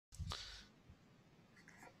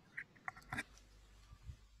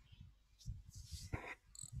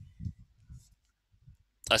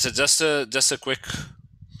I said just a quick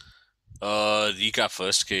recap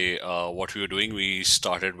first. Okay, what we were doing, we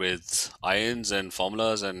started with ions and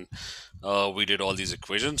formulas, and we did all these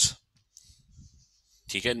equations.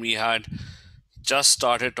 ठीक है, and we had just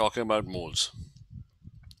started talking about moles.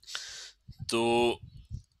 So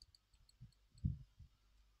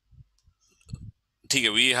ठीक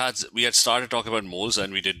है, we had started talking about moles,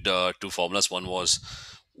 and we did two formulas.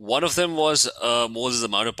 One of them was moles is the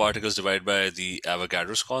amount of particles divided by the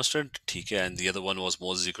Avogadro's constant, ठीक है, and the other one was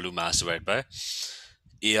moles is equal to mass divided by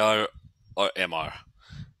AR or MR.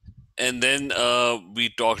 And then we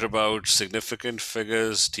talked about significant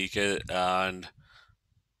figures, ठीक है, and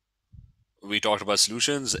we talked about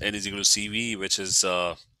solutions. N is equal to CV, which is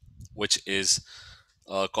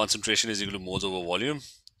concentration is equal to moles over volume.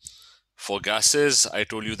 For gases, I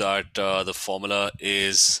told you that the formula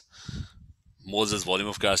is moles is volume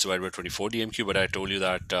of gas divided by 24 dmq, but I told you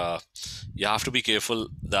that you have to be careful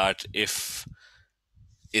that if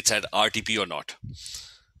it's at RTP or not.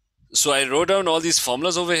 So I wrote down all these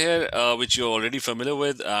formulas over here, which you're already familiar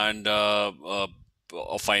with, and of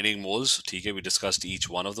finding moles. Okay, we discussed each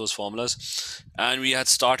one of those formulas, and we had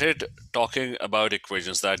started talking about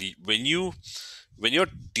equations that when you're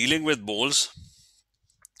dealing with moles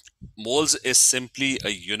is simply a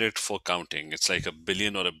unit for counting. It's like a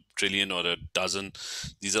billion or a trillion or a dozen.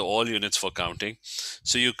 These are all units for counting.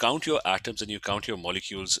 So you count your atoms and you count your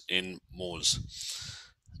molecules in moles.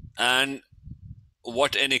 And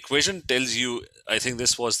what an equation tells you, I think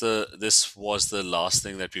this was the last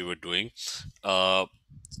thing that we were doing.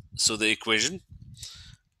 So the equation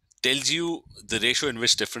tells you the ratio in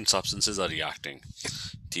which different substances are reacting.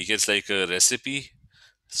 It's like a recipe.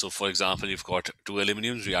 So, for example, you've got two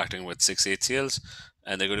aluminiums reacting with six HCls,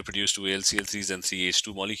 and they're going to produce two AlCl3s and three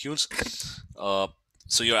H2 molecules. Uh,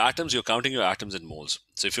 so your atoms, you're counting your atoms in moles.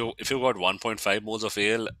 So if you've got 1.5 moles of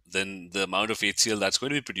Al, then the amount of HCl that's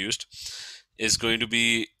going to be produced is going to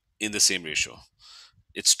be in the same ratio.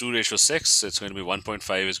 It's 2:6. So it's going to be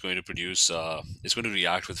 1.5 is going to produce. It's going to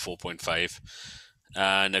react with 4.5,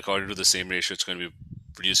 and according to the same ratio, it's going to be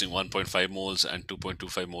producing 1.5 moles and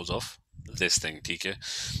 2.25 moles of this thing. Okay,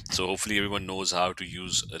 so hopefully everyone knows how to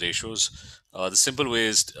use ratios. The simple way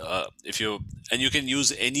is if you and you can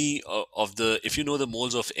use any of the if you know the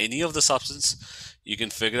moles of any of the substance, you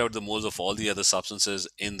can figure out the moles of all the other substances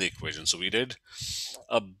in the equation. A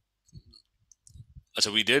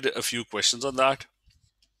so we did a few questions on that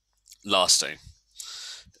last time,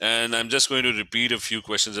 and I'm just going to repeat a few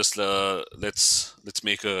questions. Just let's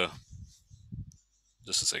make a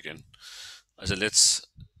just a second. I said let's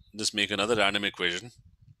just make another random equation.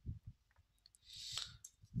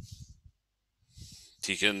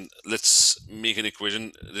 Let's make an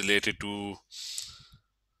equation related to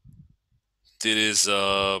there is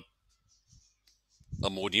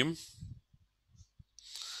ammonium,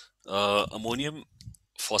 ammonium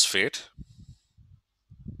phosphate.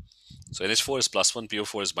 So NH4 is plus 1,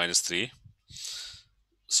 PO4 is minus 3.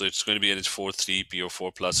 So it's going to be NH4 3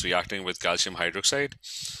 PO4 plus reacting with calcium hydroxide.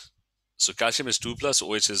 So calcium is 2 plus,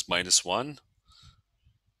 OH is minus 1.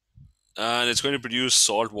 And it's going to produce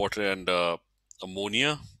salt, water, and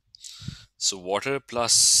ammonia. So water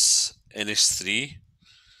plus NH3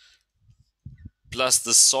 plus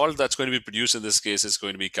the salt that's going to be produced in this case is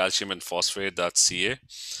going to be calcium and phosphate, that's Ca.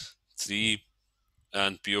 3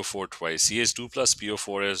 and PO4 twice. Ca is 2 plus,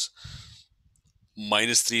 PO4 is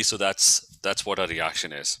minus 3, so that's what our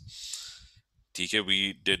reaction is. ठीक है,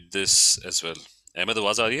 we did this as well. Ahmad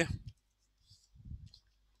आवाज आ रही है?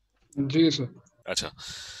 जी sir. अच्छा.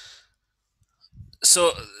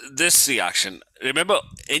 So this reaction, remember,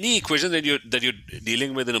 any equation that you're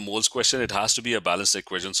dealing with in a moles question, it has to be a balanced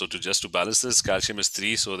equation. So to balance this, calcium is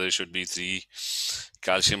 3, so there should be 3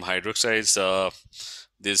 calcium hydroxides.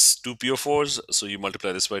 There's 2 PO4s, so you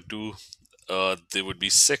multiply this by 2. There would be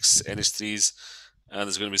 6 NH3s, and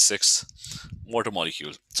there's going to be 6 water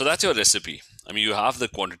molecules. So that's your recipe. I mean, you have the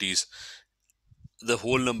quantities, the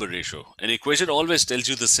whole number ratio. An equation always tells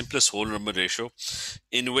you the simplest whole number ratio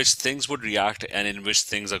in which things would react and in which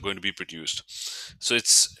things are going to be produced. So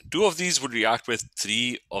it's two of these would react with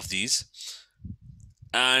three of these,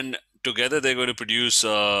 and together they're going to produce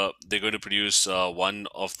one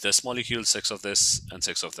of this molecule, six of this, and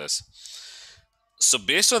six of this. So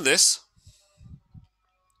based on this,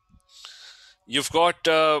 you've got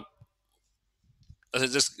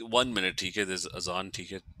just 1 minute. Okay, there's azan.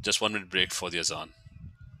 Okay, just 1 minute break for the azan.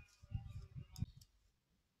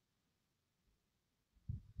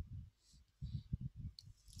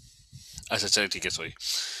 अच्छा चलिए ठीक है, sorry.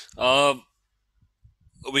 Um,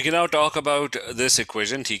 we can now talk about this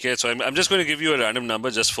equation, TK. So I'm just going to give you a random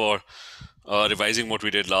number just for revising what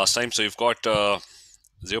we did last time. So you've got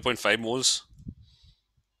 0.5 moles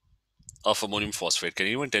of ammonium phosphate. Can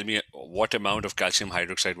anyone tell me what amount of calcium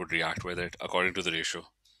hydroxide would react with it according to the ratio?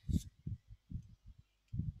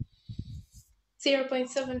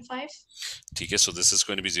 0.75. TK, so this is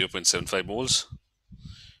going to be 0.75 moles.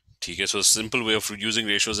 TK, so a simple way of using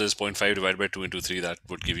ratios is 0.5 divided by 2 into 3. That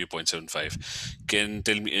would give you 0.75. Can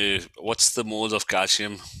tell me what's the moles of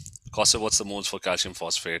calcium? Kosa, what's the moles for calcium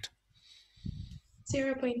phosphate?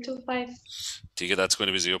 0.25. TK, that's going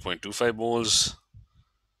to be 0.25 moles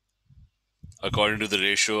according to the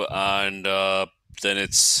ratio. And then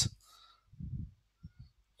it's,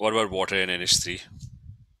 what about water and NH3?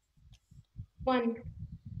 1.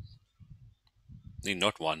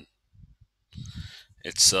 Not 1.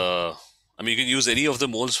 It's I mean, you can use any of the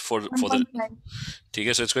moles for the 1.5.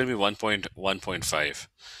 TK, so it's going to be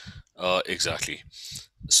 1.1.5 exactly.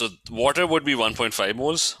 So water would be 1.5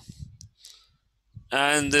 moles,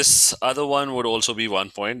 and this other one would also be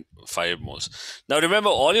 1.5 moles. Now remember,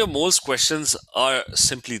 all your moles questions are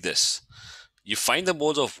simply this: you find the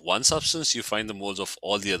moles of one substance, you find the moles of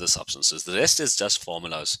all the other substances. The rest is just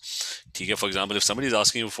formulas. Okay, for example, if somebody is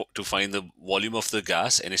asking you to find the volume of the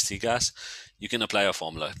gas, NH3 gas, you can apply a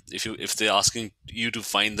formula. If they're asking you to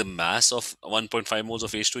find the mass of 1.5 moles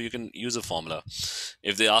of H2, you can use a formula.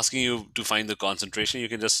 If they're asking you to find the concentration, you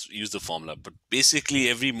can just use the formula. But basically,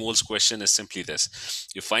 every moles question is simply this: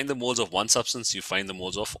 you find the moles of one substance, you find the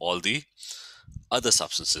moles of all the other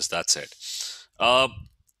substances. That's it. Uh,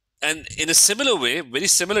 and in a similar way, very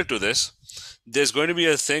similar to this, there's going to be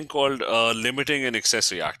a thing called limiting and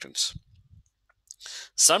excess reactants.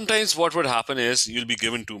 Sometimes what would happen is you'll be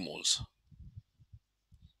given 2 moles.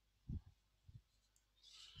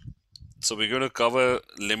 So we're going to cover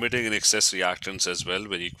limiting and excess reactants as well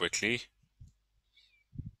very quickly.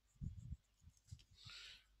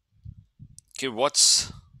 Okay,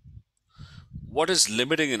 what is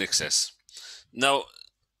limiting and excess? Now,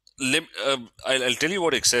 I'll tell you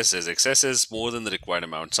what excess is. Excess is more than the required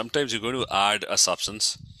amount. Sometimes you're going to add a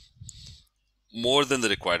substance more than the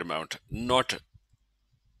required amount. Not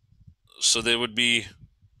so there would be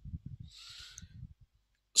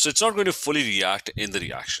so it's not going to fully react in the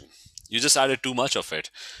reaction. You just added too much of it,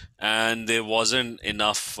 and there wasn't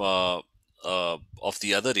enough of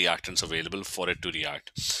the other reactants available for it to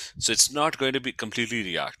react. So it's not going to be completely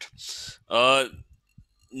react.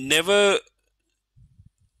 Never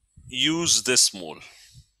use this mole.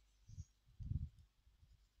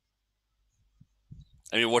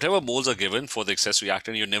 I mean, whatever moles are given for the excess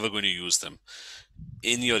reactant, you're never going to use them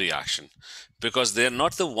in your reaction because they're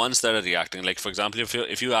not the ones that are reacting. Like for example,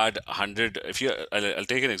 if you add 100, if you I'll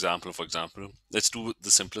take an example. For example, let's do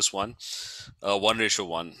the simplest one,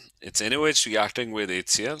 1:1. It's NaOH reacting with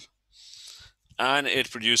HCl, and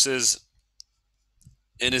it produces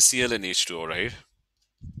NaCl and H2O, right?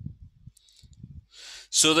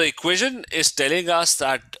 So the equation is telling us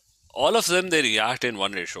that all of them, they react in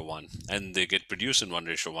 1:1 and they get produced in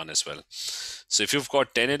 1:1 as well. So if you've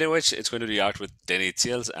got 10 NaOH, it's going to react with 10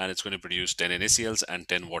 HCls and it's going to produce 10 NaCls and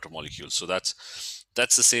 10 water molecules. So that's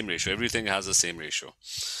the same ratio. Everything has the same ratio.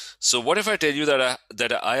 So what if I tell you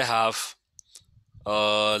that I have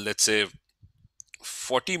let's say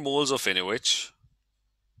 40 moles of NaOH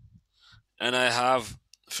and I have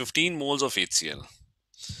 15 moles of HCl?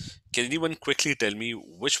 Can anyone quickly tell me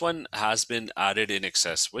which one has been added in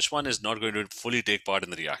excess? Which one is not going to fully take part in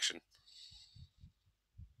the reaction?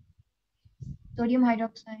 Sodium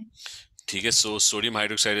hydroxide. Okay, so sodium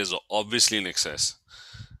hydroxide is obviously in excess.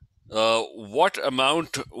 What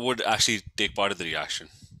amount would actually take part in the reaction?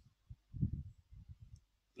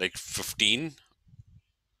 Like 15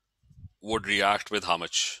 would react with how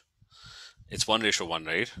much? It's 1:1,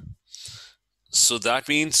 right? So that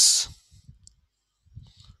means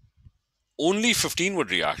only 15 would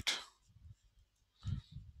react.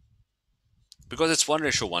 Because it's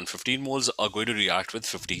 1:1, 15 moles are going to react with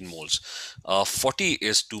 15 moles. 40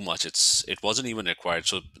 is too much. It wasn't even required.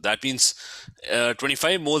 So that means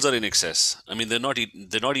 25 moles are in excess. I mean, they're not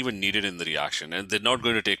even needed in the reaction, and they're not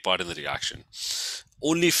going to take part in the reaction.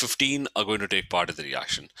 Only 15 are going to take part in the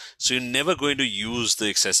reaction. So you're never going to use the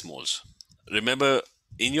excess moles. Remember,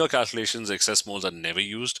 in your calculations, excess moles are never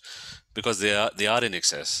used because they are in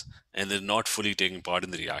excess and they're not fully taking part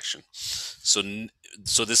in the reaction. So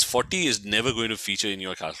this 40 is never going to feature in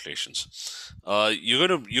your calculations. You're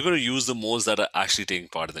gonna use the moles that are actually taking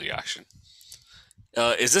part in the reaction.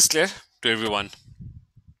 Is this clear to everyone?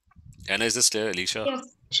 Anna, is this clear? Alicia? Yes.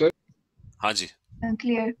 Sir, Haji.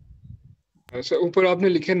 Clear. Sir ऊपर आपने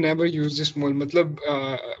लिखा never use this mole, मतलब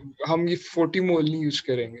हम ये 40 मोल नहीं use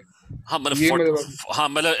करेंगे, हाँ मतलब ये मतलब हाँ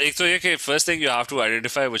मतलब एक तो ये कि first thing you have to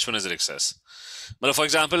identify which one is an access. मतलब for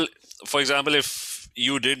example if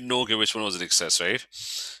you did know okay, which one was an excess, right?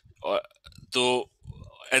 So,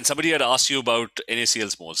 and somebody had asked you about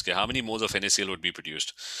NaCl's moles. Okay, how many moles of NaCl would be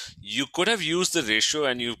produced? You could have used the ratio,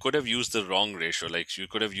 and you could have used the wrong ratio. Like you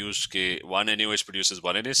could have used okay, one NaOH produces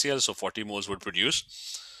one NaCl, so 40 moles would produce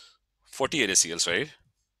 40 NaCls, right?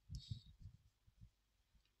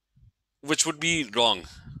 Which would be wrong.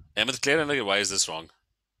 Am I clear? And like, why is this wrong?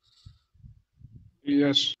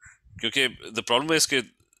 yes. Okay, the problem is that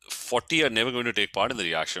 40 are never going to take part in the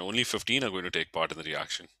reaction. Only 15 are going to take part in the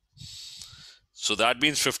reaction. So that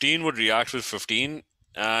means 15 would react with 15,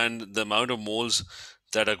 and the amount of moles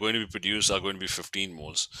that are going to be produced are going to be 15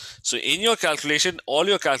 moles. So in your calculation, all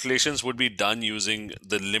your calculations would be done using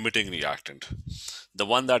the limiting reactant, the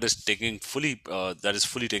one that is fully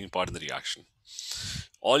taking part in the reaction.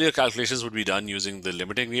 All your calculations would be done using the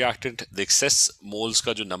limiting reactant. The excess moles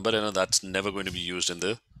ka jo number hai na, that's never going to be used in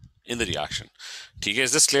the reaction. Okay,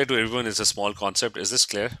 is this clear to everyone? It's a small concept. Is this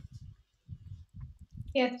clear?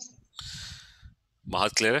 Yes.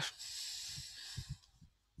 Mahat, clear?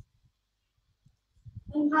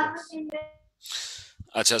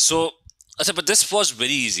 But this was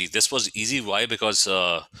very easy. This was easy. Why? Because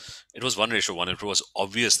it was 1:1. It was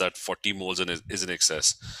obvious that 40 moles is in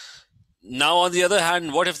excess. Now, on the other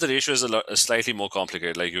hand, what if the ratio is slightly more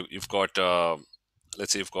complicated? Like you've got,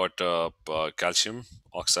 let's say, you've got calcium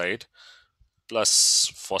oxide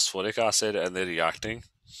plus phosphoric acid, and they're reacting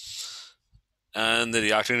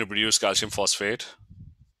to produce calcium phosphate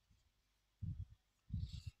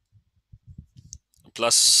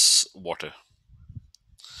plus water.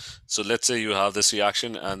 So let's say you have this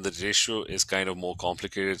reaction and the ratio is kind of more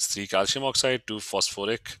complicated. It's 3 calcium oxide, 2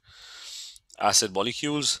 phosphoric acid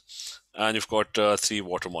molecules, and you've got 3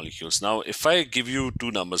 water molecules. Now, if I give you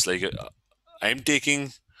two numbers, like I'm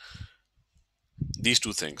taking these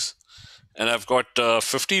two things, and I've got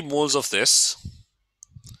 50 moles of this,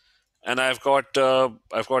 and I've got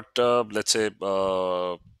let's say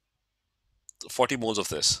 40 moles of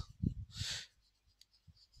this.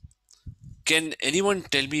 Can anyone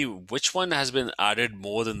tell me which one has been added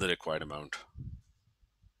more than the required amount?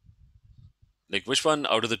 Like which one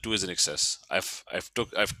out of the two is in excess? I've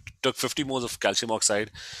took 50 moles of calcium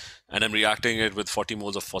oxide and I'm reacting it with 40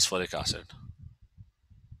 moles of phosphoric acid.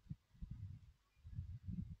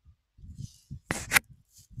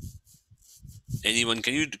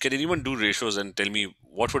 Can anyone do ratios and tell me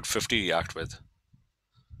what would 50 react with?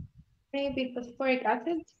 Maybe phosphoric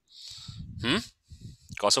acid.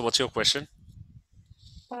 Kausa, what's your question?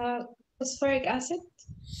 Phosphoric acid.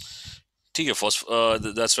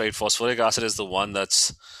 That's right. Phosphoric acid is the one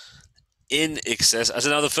that's in excess. As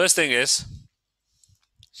now, the first thing is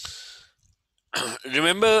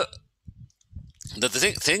remember that the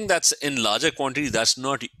thing that's in larger quantity, that's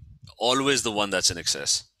not always the one that's in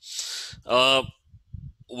excess.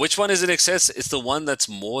 Which one is in excess? It's the one that's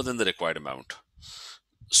more than the required amount.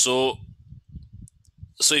 So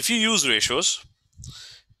if you use ratios,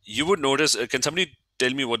 you would notice. Can somebody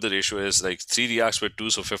tell me what the ratio is? Like 3 reacts with 2,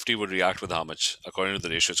 so 50 would react with how much according to the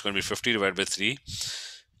ratio? It's going to be 50 divided by 3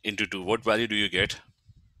 into 2. What value do you get?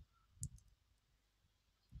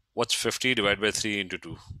 What's 50 divided by 3 into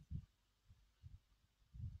 2?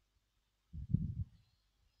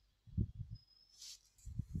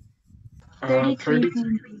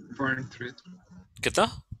 30.33.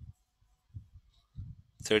 Kitna?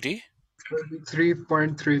 30?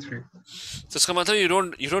 33.33. So इसका मतलब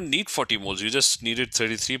you don't need 40 moles. You just needed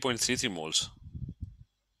 33.33 moles.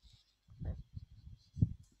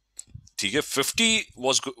 ठीक है, 50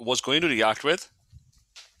 was going to react with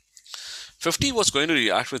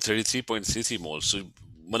 33.33 moles. So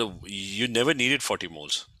you never needed 40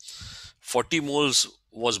 moles. 40 moles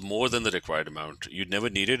was more than the required amount. You never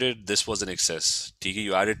needed it. This was an excess.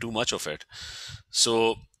 You added too much of it.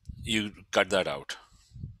 So you cut that out.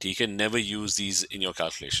 You can never use these in your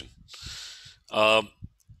calculation.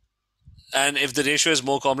 And if the ratio is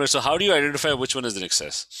more complex, so how do you identify which one is in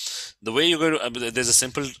excess? The way you're going to, there's a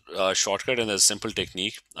simple shortcut and there's a simple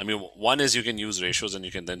technique. I mean, one is you can use ratios and you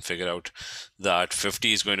can then figure out that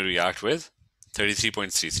 50 is going to react with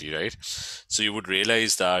 33.33, right? So you would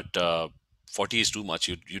realize that 40 is too much.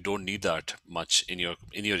 You don't need that much in your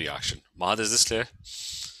reaction. Mahad, is this clear?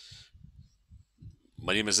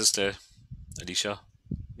 Mariam, is this clear? Alicia?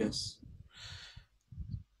 Yes.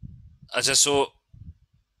 Achha, so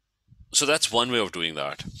that's one way of doing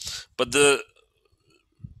that. But the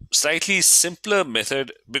slightly simpler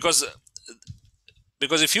method, because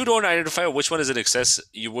because if you don't identify which one is in excess,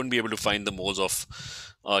 you wouldn't be able to find the moles of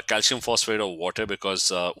calcium phosphate or water,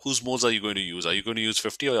 because whose moles are you going to use? Are you going to use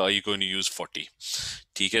 50 or are you going to use 40?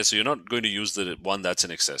 Okay, so you're not going to use the one that's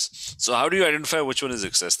in excess. So how do you identify which one is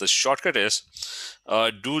excess? The shortcut is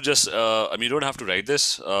you don't have to write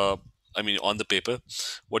this. On the paper,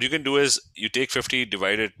 what you can do is you take 50,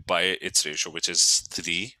 divide it by its ratio, which is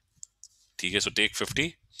 3. Okay, so take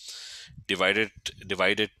 50, divide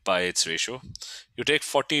it by its ratio. You take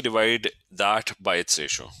 40, divide that by its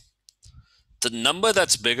ratio. The number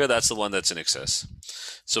that's bigger, that's the one that's in excess.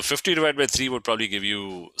 So 50 divided by 3 would probably give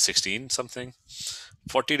you 16 something.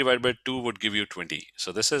 40 divided by 2 would give you 20.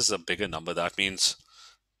 So this is a bigger number. That means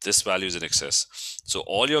this value is in excess. So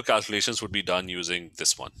all your calculations would be done using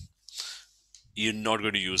this one. You're not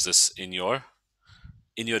going to use this in your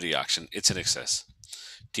reaction. It's in excess.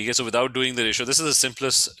 Okay, so without doing the ratio, this is the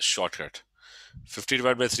simplest shortcut. 50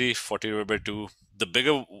 divided by 3, 40 divided by 2.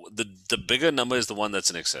 The bigger number is the one that's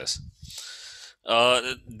in excess.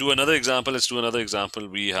 Do another example. Let's do another example.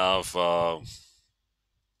 We have,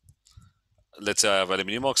 let's say I have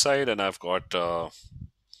aluminium oxide and I've got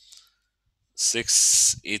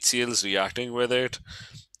 6 HCl's reacting with it,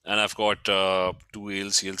 and I've got 2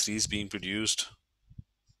 AlCl3s being produced,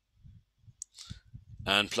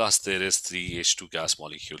 and plus there is 3 H2 gas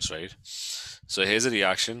molecules, right? So here's a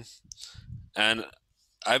reaction, and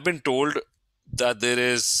I've been told that there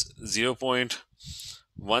is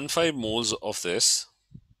 0.15 moles of this,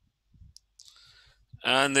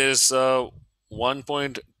 and there's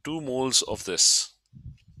 1.2 moles of this.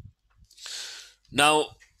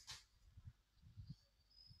 Now,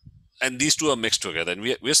 and these two are mixed together, and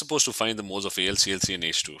we're supposed to find the moles of AlCl3 and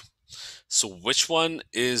H2. So which one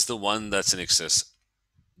is the one that's in excess?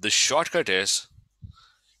 The shortcut is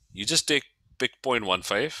you just pick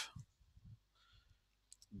 0.15,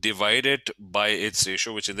 divide it by its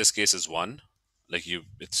ratio, which in this case is 1. Like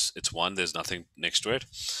it's 1, there's nothing next to it.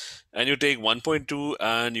 And you take 1.2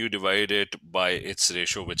 and you divide it by its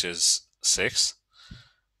ratio, which is 6.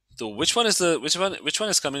 So which one is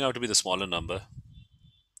coming out to be the smaller number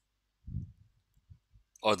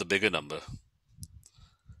or the bigger number?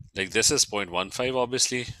 Like this is 0.15,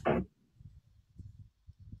 obviously.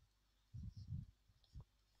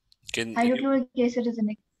 I don't know what case it is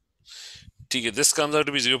in. This comes out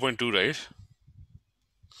to be 0.2, right?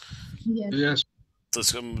 Yes.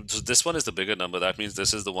 So this one is the bigger number. That means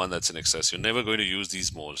this is the one that's in excess. You're never going to use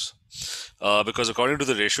these moles because according to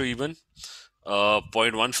the ratio, even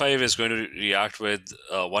 0.15 is going to react with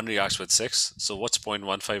 1 reacts with 6. So what's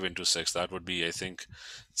 0.15 into 6? That would be, I think,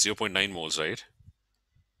 0.9 moles, right?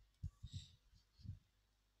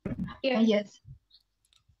 Yes.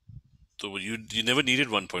 So you never needed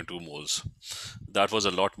 1.2 moles. That was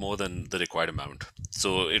a lot more than the required amount.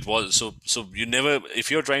 So it was so you never,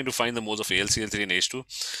 if you're trying to find the moles of AlCl3 and H2,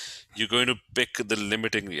 you're going to pick the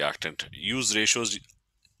limiting reactant. Use ratios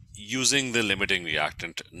using the limiting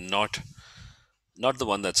reactant, not the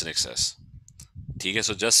one that's in excess. Okay,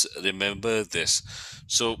 so just remember this.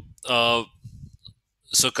 So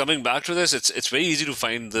coming back to this, it's very easy to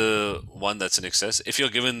find the one that's in excess if you're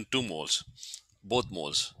given 2 moles, both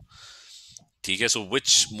moles. Okay, so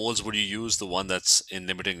which moles would you use? The one that's in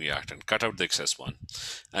limiting reactant. Cut out the excess one.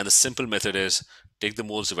 And the simple method is take the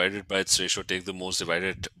moles divided by its ratio, take the moles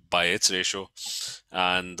divided by its ratio,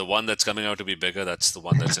 and the one that's coming out to be bigger, that's the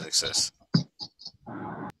one that's in excess.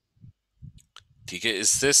 Okay,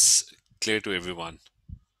 is this clear to everyone?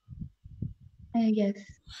 Yes.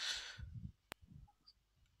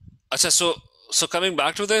 Achha, so coming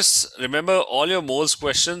back to this, remember all your moles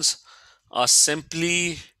questions are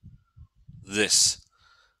simply this,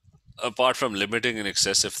 apart from limiting and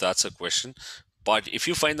excess, if that's a question. But if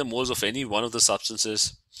you find the moles of any one of the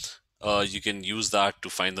substances, you can use that to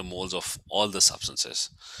find the moles of all the substances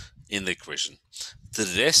in the equation. The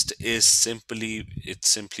rest is simply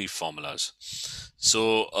formulas.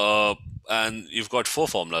 So and you've got 4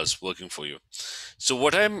 formulas working for you. So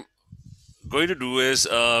what I'm going to do is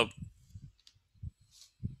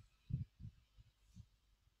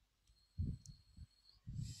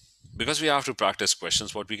because we have to practice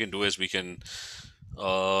questions, what we can do is we can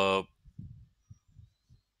I'll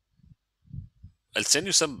send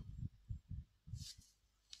you some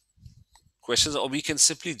questions, or we can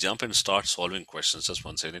simply jump and start solving questions. Just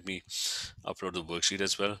one second, let me upload the worksheet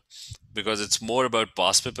as well, because it's more about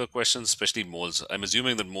past paper questions, especially moles. I'm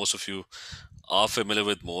assuming that most of you are familiar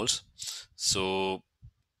with moles. So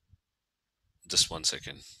just one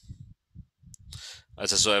second.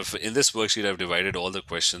 So in this worksheet, I've divided all the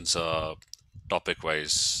questions topic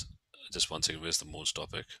wise. Just one second, where's the moles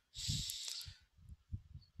topic?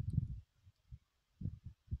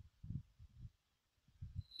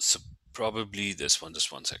 Probably this one.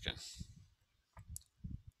 Just one second.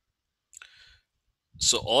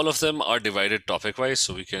 So all of them are divided topic wise,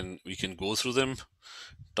 so we can go through them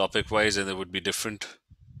topic wise, and there would be different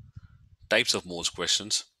types of moles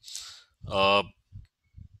questions. So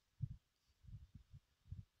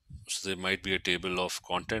there might be a table of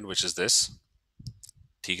content, which is this.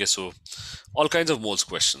 Okay, so all kinds of moles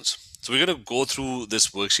questions. So we're going to go through this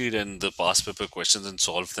worksheet and the past paper questions and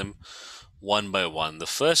solve them one by one. The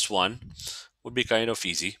first one would be kind of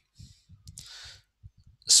easy.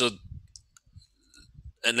 So,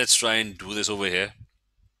 and let's try and do this over here.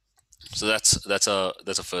 So that's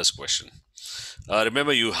a first question.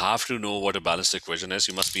 Remember, you have to know what a balanced equation is.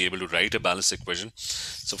 You must be able to write a balanced equation.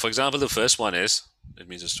 So, for example, the first one is, let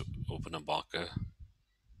me just open a marker.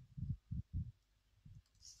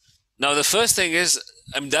 Now, the first thing is,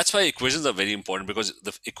 I mean, that's why equations are very important, because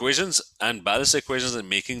the equations and balanced equations and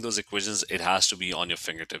making those equations, it has to be on your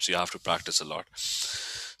fingertips. You have to practice a lot.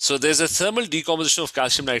 So there's a thermal decomposition of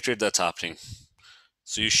calcium nitrate that's happening.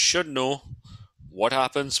 So you should know what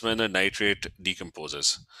happens when a nitrate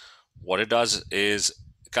decomposes. What it does is,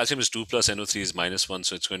 calcium is 2 plus NO3 is minus 1,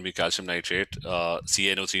 so it's going to be calcium nitrate,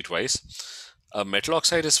 CaNO3 twice. A metal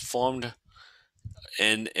oxide is formed,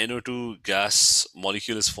 an NO2 gas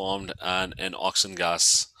molecule is formed, and an oxygen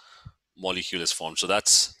gas molecule is formed. So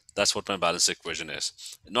that's what my balanced equation is.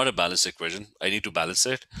 Not a balanced equation. I need to balance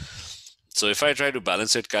it. So if I try to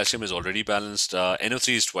balance it, calcium is already balanced.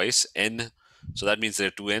 NO3 is twice N, so that means there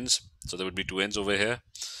are two N's. So there would be two N's over here.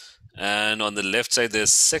 And on the left side,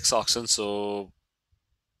 there's 6 oxygen, so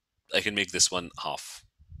I can make this one half.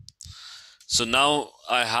 So now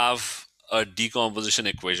I have a decomposition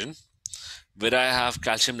equation where I have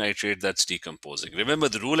calcium nitrate that's decomposing. Remember,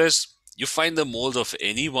 the rule is you find the moles of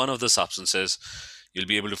any one of the substances, you'll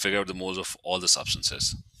be able to figure out the moles of all the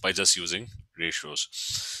substances by just using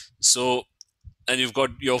ratios. So, and you've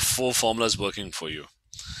got your 4 formulas working for you.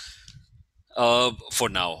 For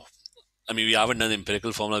now, I mean, we haven't done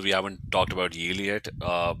empirical formula, we haven't talked about yield yet.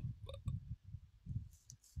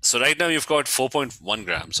 So right now you've got 4.1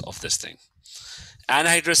 grams of this thing.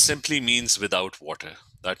 Anhydrous simply means without water.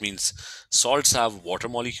 That means salts have water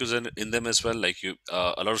molecules in them as well. Like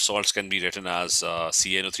a lot of salts can be written as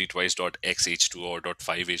CaNO3 twice dot XH2O or dot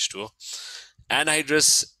 5H2O.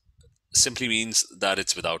 Anhydrous simply means that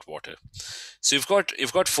it's without water. So you've got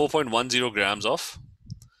 4.10 grams of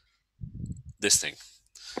this thing.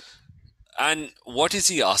 And what is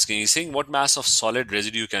he asking? He's saying what mass of solid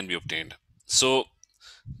residue can be obtained. So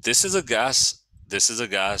this is a gas, this is a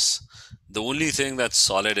gas. The only thing that's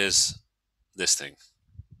solid is this thing.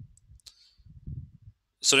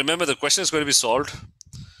 So remember, the question is going to be solved.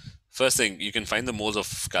 First thing, you can find the moles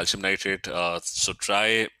of calcium nitrate. So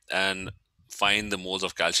try and find the moles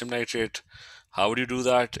of calcium nitrate. How would you do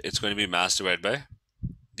that? It's going to be mass divided by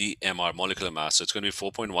the MR, molecular mass. So it's going to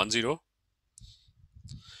be 4.10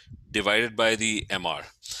 divided by the MR.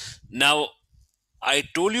 Now, I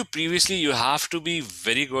told you previously, you have to be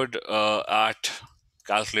very good at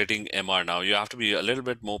calculating MR now. You have to be a little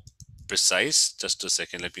bit more precise. Just a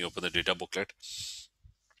second, let me open the data booklet.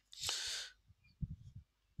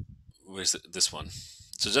 Where's this one?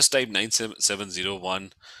 So just type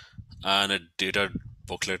 9701 and a data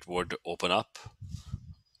booklet would open up.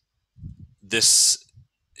 This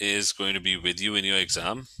is going to be with you in your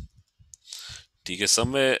exam. Okay,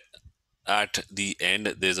 somewhere at the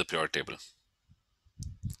end, there's a periodic table.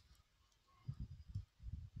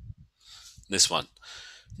 This one.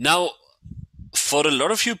 Now, for a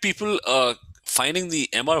lot of you people, finding the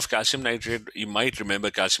MR of calcium nitrate, you might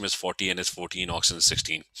remember calcium is 40 and is 14, oxygen is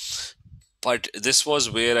 16. But this was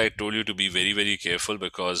where I told you to be very, very careful,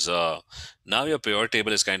 because now your periodic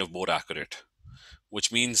table is kind of more accurate,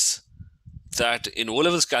 which means that in O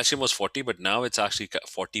levels calcium was 40, but now it's actually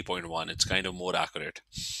 40.1. It's kind of more accurate.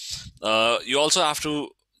 You also have to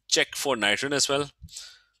check for nitrogen as well,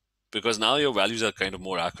 because now your values are kind of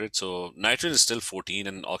more accurate. So nitrogen is still 14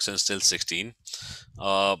 and oxygen is still 16,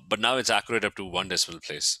 but now it's accurate up to 1 decimal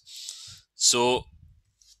place. So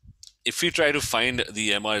if we try to find the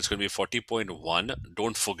MR, it's going to be 40.1.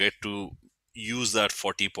 Don't forget to use that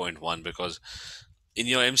 40.1, because in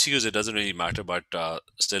your MCUs, it doesn't really matter, but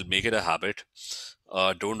still make it a habit.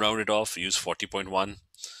 Don't round it off, use 40.1.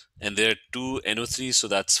 And there are 2 NO3, so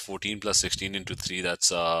that's 14 plus 16 into 3, that's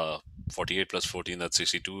 48 plus 14, that's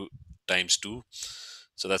 62 times 2.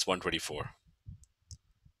 So that's 124.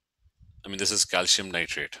 I mean, this is calcium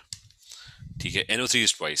nitrate. Okay, NO3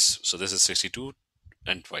 is twice, so this is 62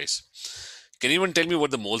 and twice. Can anyone tell me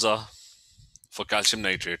what the moles are for calcium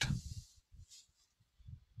nitrate?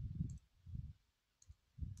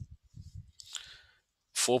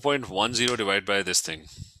 4.10 divided by this thing,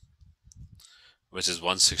 which is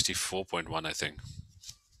 164.1, I think.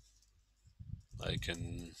 I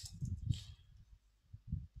can...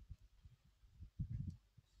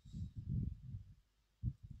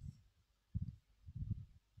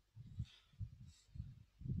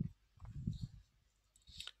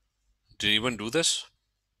 Did anyone do this?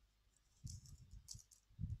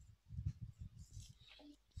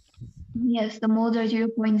 Yes, the modes are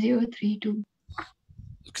 0.032.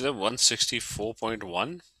 Because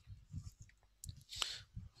 164.1?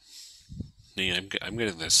 No, I'm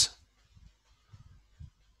getting this.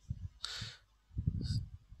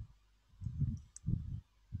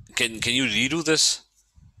 Can you redo this?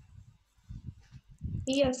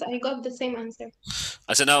 Yes, I got the same answer.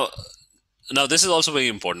 I said now this is also very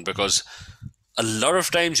important because a lot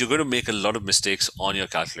of times you're going to make a lot of mistakes on your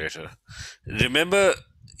calculator. Remember,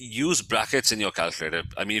 use brackets in your calculator.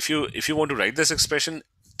 I mean, if you want to write this expression,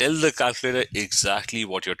 tell the calculator exactly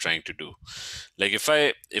what you're trying to do. Like if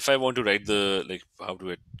I want to write the, like, how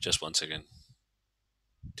do I, just one second,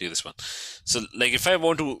 do this one. So like if I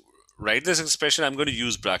want to write this expression, I'm going to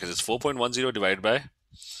use brackets. It's 4.10 divided by,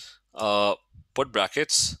 put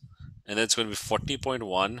brackets, and then it's going to be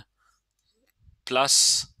 40.1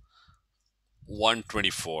 plus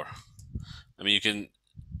 124. I mean, you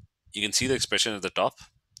can see the expression at the top,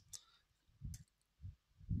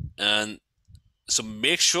 and so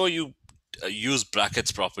make sure you use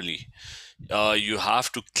brackets properly. You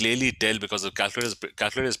have to clearly tell, because the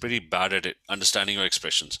calculator is pretty bad at it, understanding your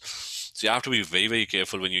expressions. So you have to be very, very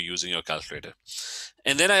careful when you're using your calculator.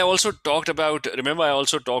 And then I also talked about, remember,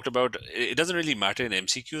 it doesn't really matter in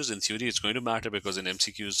MCQs. In theory, it's going to matter, because in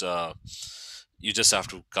MCQs, you just have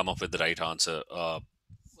to come up with the right answer.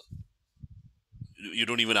 You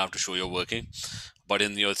don't even have to show you're working. But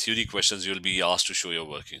in your theory questions, you'll be asked to show you're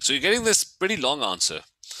working. So you're getting this pretty long answer.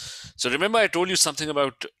 So remember, I told you something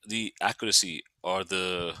about the accuracy, or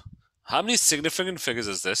the, how many significant figures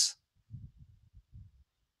is this?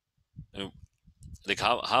 Like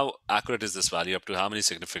how accurate is this value up to how many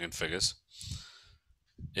significant figures?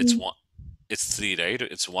 It's one. It's 3, right?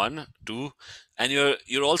 It's 1, 2, and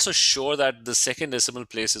you're also sure that the second decimal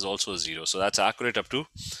place is also a 0. So that's accurate up to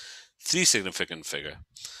 3 significant figure.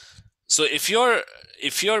 So if your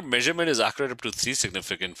measurement is accurate up to 3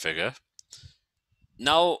 significant figure,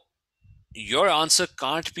 now your answer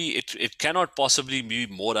can't be, it cannot possibly be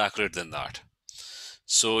more accurate than that.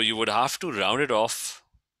 So you would have to round it off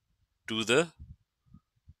to the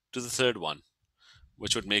third one,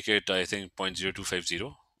 which would make it, I think,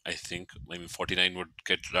 0.0250. I think, I mean, 49 would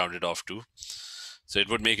get rounded off to. So it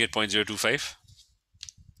would make it 0.025,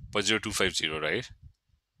 0.0250, right?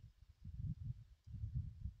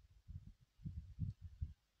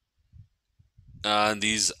 And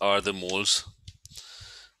these are the moles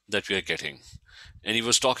that we are getting. And he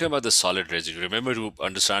was talking about the solid residue. Remember, to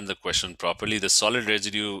understand the question properly, the solid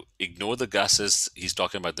residue, ignore the gases. He's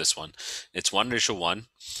talking about this one. It's 1:1.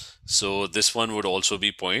 So this one would also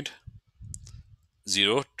be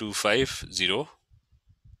 0.0250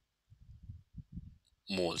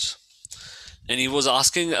 moles. And he was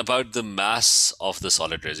asking about the mass of the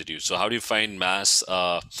solid residue. So how do you find mass?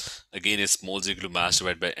 Again, it's moles equal to mass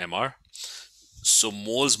divided by mR. So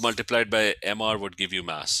moles multiplied by mR would give you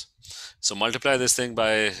mass. So multiply this thing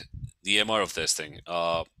by the mR of this thing,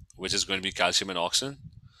 which is going to be calcium and oxygen.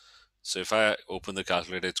 So if I open the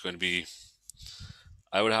calculator, it's going to be,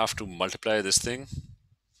 I would have to multiply this thing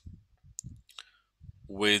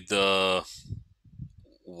with the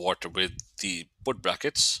water, with the, put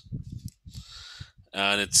brackets,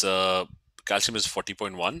 and it's calcium is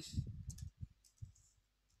 40.1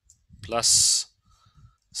 plus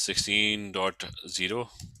 16.0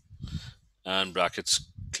 and brackets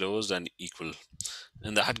closed and equal,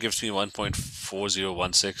 and that gives me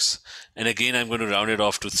 1.4016. And again, I'm going to round it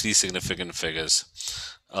off to 3 significant figures,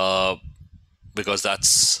 because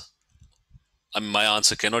that's, my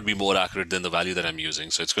answer cannot be more accurate than the value that I'm using.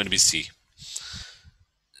 So it's going to be C.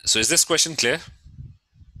 So is this question clear?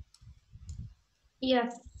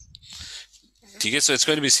 Yes. Okay, so it's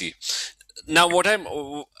going to be C. Now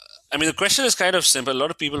I mean, the question is kind of simple. A lot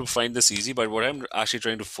of people find this easy, but what I'm actually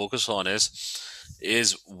trying to focus on is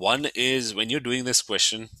one is, when you're doing this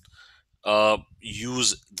question,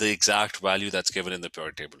 use the exact value that's given in the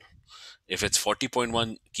periodic table. If it's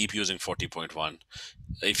 40.1, keep using 40.1.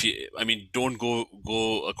 If you, I mean, don't go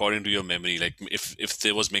according to your memory. Like if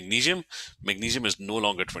there was magnesium is no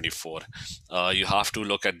longer 24. You have to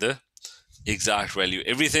look at the exact value.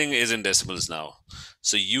 Everything is in decimals now.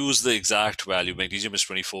 So use the exact value. Magnesium is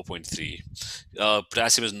 24.3.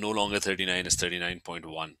 Potassium is no longer 39, it's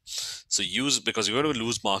 39.1. So use, because you're going to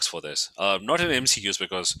lose marks for this. Not in MCQs,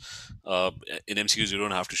 because in MCQs you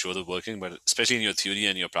don't have to show the working, but especially in your theory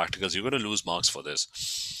and your practicals, you're going to lose marks for this.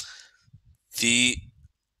 The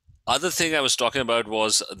other thing I was talking about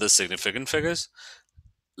was the significant figures.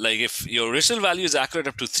 Like if your original value is accurate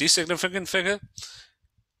up to 3 significant figure,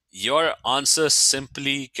 your answer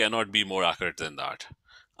simply cannot be more accurate than that.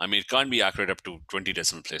 I mean, it can't be accurate up to 20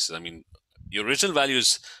 decimal places. I mean, your original value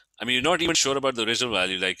is, I mean, you're not even sure about the original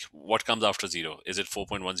value, like what comes after 0. Is it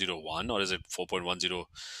 4.101 or is it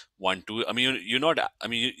 4.1012? I mean, you're not, I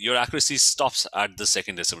mean, your accuracy stops at the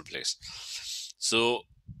second decimal place. So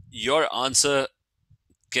your answer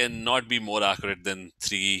cannot be more accurate than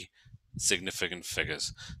 3 significant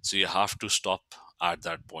figures. So you have to stop at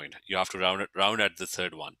that point. You have to round at the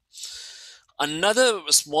third one. Another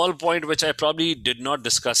small point which I probably did not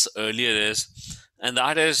discuss earlier is, and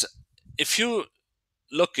that is, if you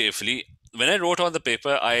look carefully, when I wrote on the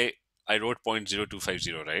paper, I wrote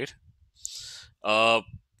 0.0250, right?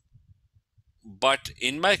 But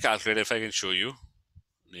in my calculator, if I can show you,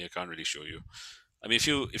 I can't really show you. I mean, if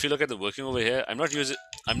you look at the working over here, I'm not using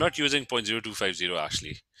 0.0250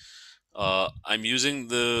 actually. I'm using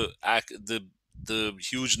the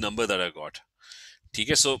huge number that I got.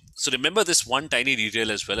 Okay, so remember this one tiny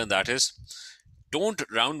detail as well, and that is, don't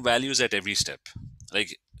round values at every step.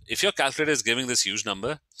 Like if your calculator is giving this huge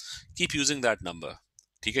number, keep using that number.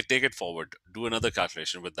 Okay, take it forward, do another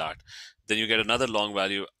calculation with that. Then you get another long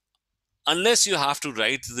value. Unless you have to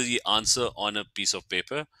write the answer on a piece of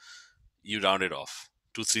paper, you round it off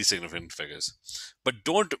to 3 significant figures. But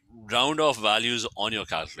don't round off values on your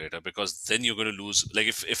calculator, because then you're going to lose. Like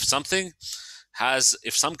if some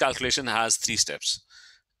calculation has 3 steps,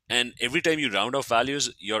 and every time you round off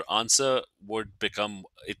values, your answer would become,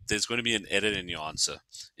 there's going to be an error in your answer.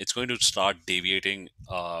 It's going to start deviating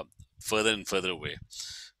further and further away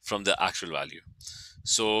from the actual value.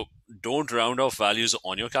 So don't round off values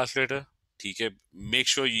on your calculator. Okay, make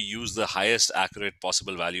sure you use the highest accurate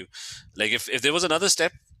possible value. Like if there was another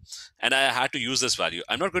step and I had to use this value,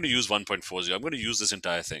 I'm not going to use 1.40. I'm going to use this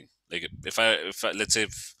entire thing. Like if I let's say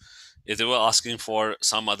if they were asking for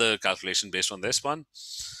some other calculation based on this one,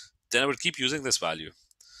 then I would keep using this value.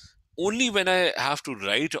 Only when I have to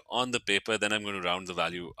write on the paper, then I'm going to round the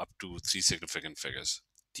value up to 3 significant figures.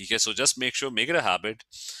 Okay, so just make it a habit.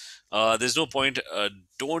 There's no point,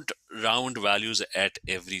 don't round values at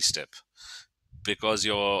every step, because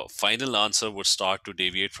your final answer would start to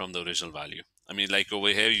deviate from the original value. I mean, like over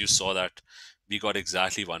here, you saw that we got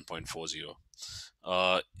exactly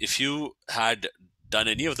 1.40. If you had done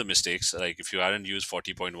any of the mistakes, like if you hadn't used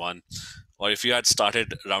 40.1, or if you had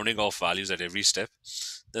started rounding off values at every step,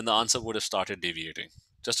 then the answer would have started deviating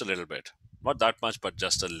just a little bit. Not that much, but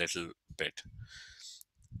just a little bit.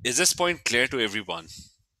 Is this point clear to everyone?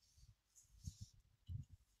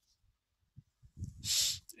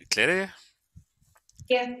 Clear?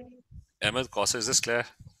 Yeah. Ahmed, Kausa, is this clear?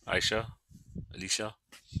 Aisha, Alicia?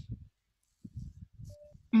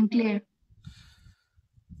 Clear.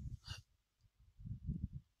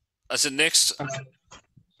 As the next,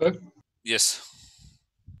 sir yes.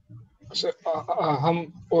 Sir हम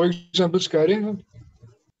और examples कर रहे हैं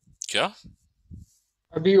क्या?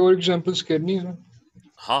 अभी और examples करनी है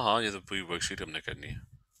हाँ, ये तो पूरी वर्कशीट हमने करनी है.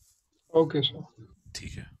 ओके सर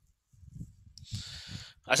ठीक है.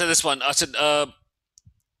 I said this one. I said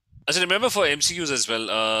remember for MCQs as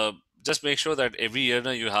well. Just make sure that every year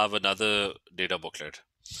now you have another data booklet.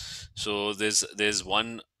 So there's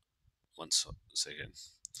one second.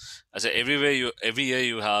 I said every year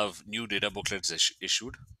you have new data booklets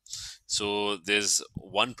issued. So there's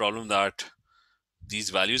one problem that these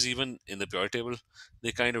values, even in the pure table,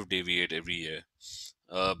 they kind of deviate every year.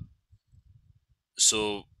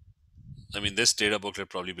 So I mean, this data booklet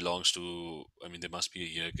probably belongs to, I mean, there must be a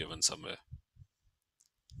year given somewhere.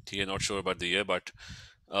 Okay, not sure about the year, but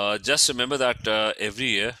just remember that every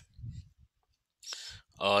year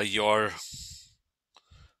your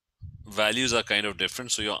values are kind of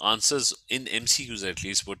different. So your answers in MCQs at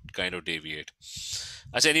least would kind of deviate.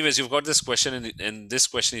 As anyways, you've got this question, and this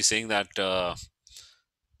question is saying that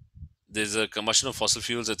there's a combustion of fossil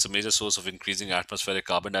fuels. It's a major source of increasing atmospheric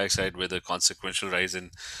carbon dioxide with a consequential rise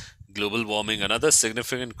in global warming. Another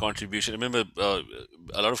significant contribution. Remember, a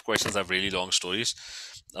lot of questions have really long stories.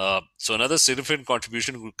 So another significant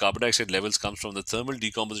contribution to carbon dioxide levels comes from the thermal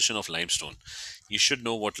decomposition of limestone. You should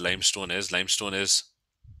know what limestone is. Limestone is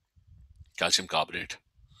calcium carbonate.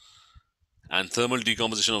 And thermal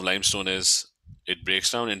decomposition of limestone is it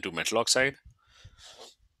breaks down into metal oxide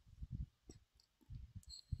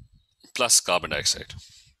plus carbon dioxide.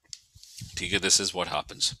 Okay, this is what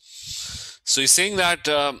happens. So he's saying that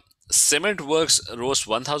cement works roast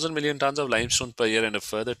 1,000 million tons of limestone per year, and a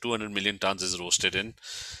further 200 million tons is roasted in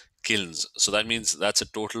kilns. So that means that's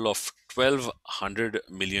a total of 1,200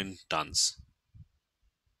 million tons.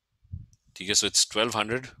 Okay, so it's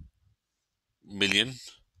 1,200 million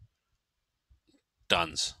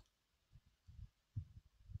tons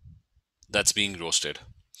that's being roasted.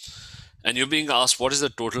 And you're being asked what is the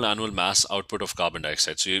total annual mass output of carbon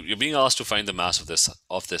dioxide. So you're being asked to find the mass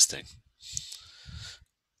of this thing.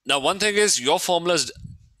 Now, one thing is your formulas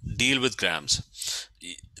deal with grams.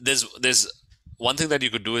 There's one thing that you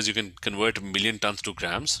could do is you can convert a million tons to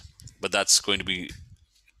grams, but that's going to be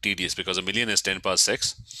tedious because a million is 10 power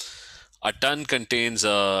 6. A ton contains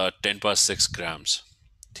 10 power 6 grams.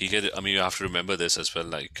 I mean, you have to remember this as well.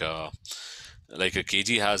 Like a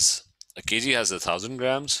kg has 1,000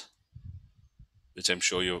 grams, which I'm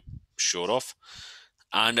sure you're sure of,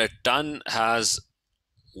 and a ton has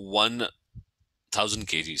 1,000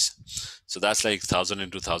 kgs. So that's like 1,000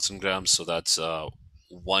 into 1,000 grams. So that's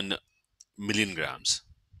 1 million grams.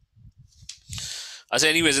 As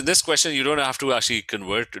anyways, in this question, you don't have to actually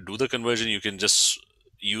do the conversion. You can just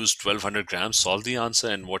use 1,200 grams, solve the answer,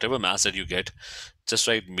 and whatever mass that you get, just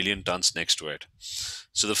write million tons next to it.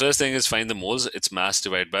 So the first thing is find the moles. It's mass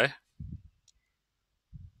divided by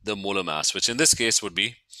the molar mass, which in this case would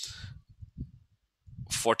be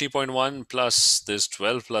 40.1 plus this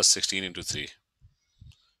 12 plus 16 into 3.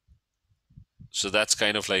 So that's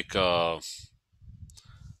kind of like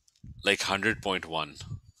 100.1.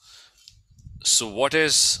 So we'll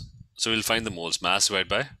find the moles, mass divided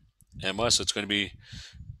by MR. So it's going to be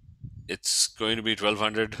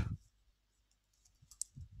 1,200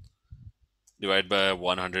 divided by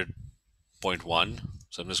 100.1.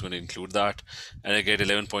 So I'm just going to include that, and I get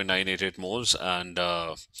 11.988 moles. And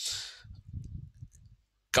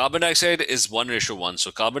carbon dioxide is 1:1.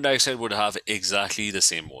 So carbon dioxide would have exactly the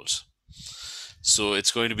same moles. So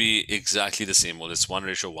it's going to be exactly the same mole. It's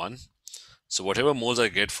 1:1. So whatever moles I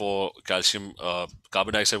get for calcium,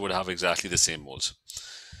 carbon dioxide would have exactly the same moles.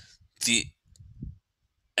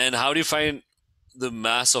 And how do you find the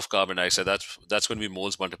mass of carbon dioxide? That's going to be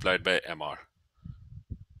moles multiplied by MR.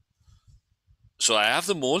 So I have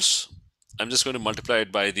the moles. I'm just going to multiply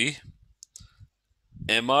it by the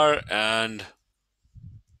MR, and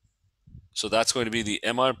so that's going to be the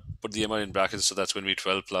MR. Put the MR in brackets. So that's going to be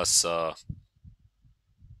 12 plus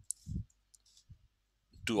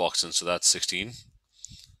 2 oxygen. So that's 16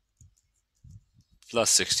 plus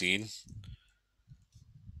 16.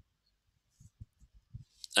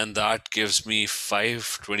 And that gives me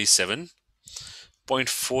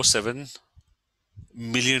 527.47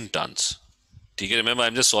 million tons. Remember,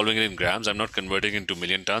 I'm just solving it in grams. I'm not converting into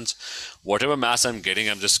million tons. Whatever mass I'm getting,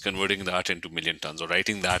 I'm just converting that into million tons or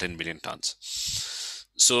writing that in million tons.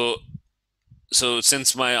 So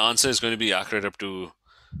since my answer is going to be accurate up to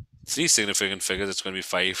 3 significant figures, it's going to be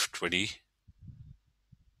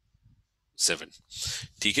 527.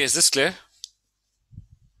 TK, is this clear?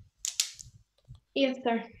 Yes,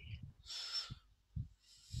 sir.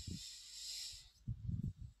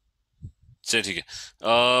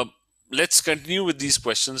 Let's continue with these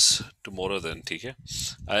questions tomorrow then, TK.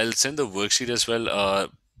 I'll send the worksheet as well.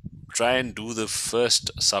 Try and do the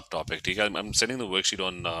first subtopic. TK, I'm sending the worksheet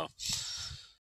on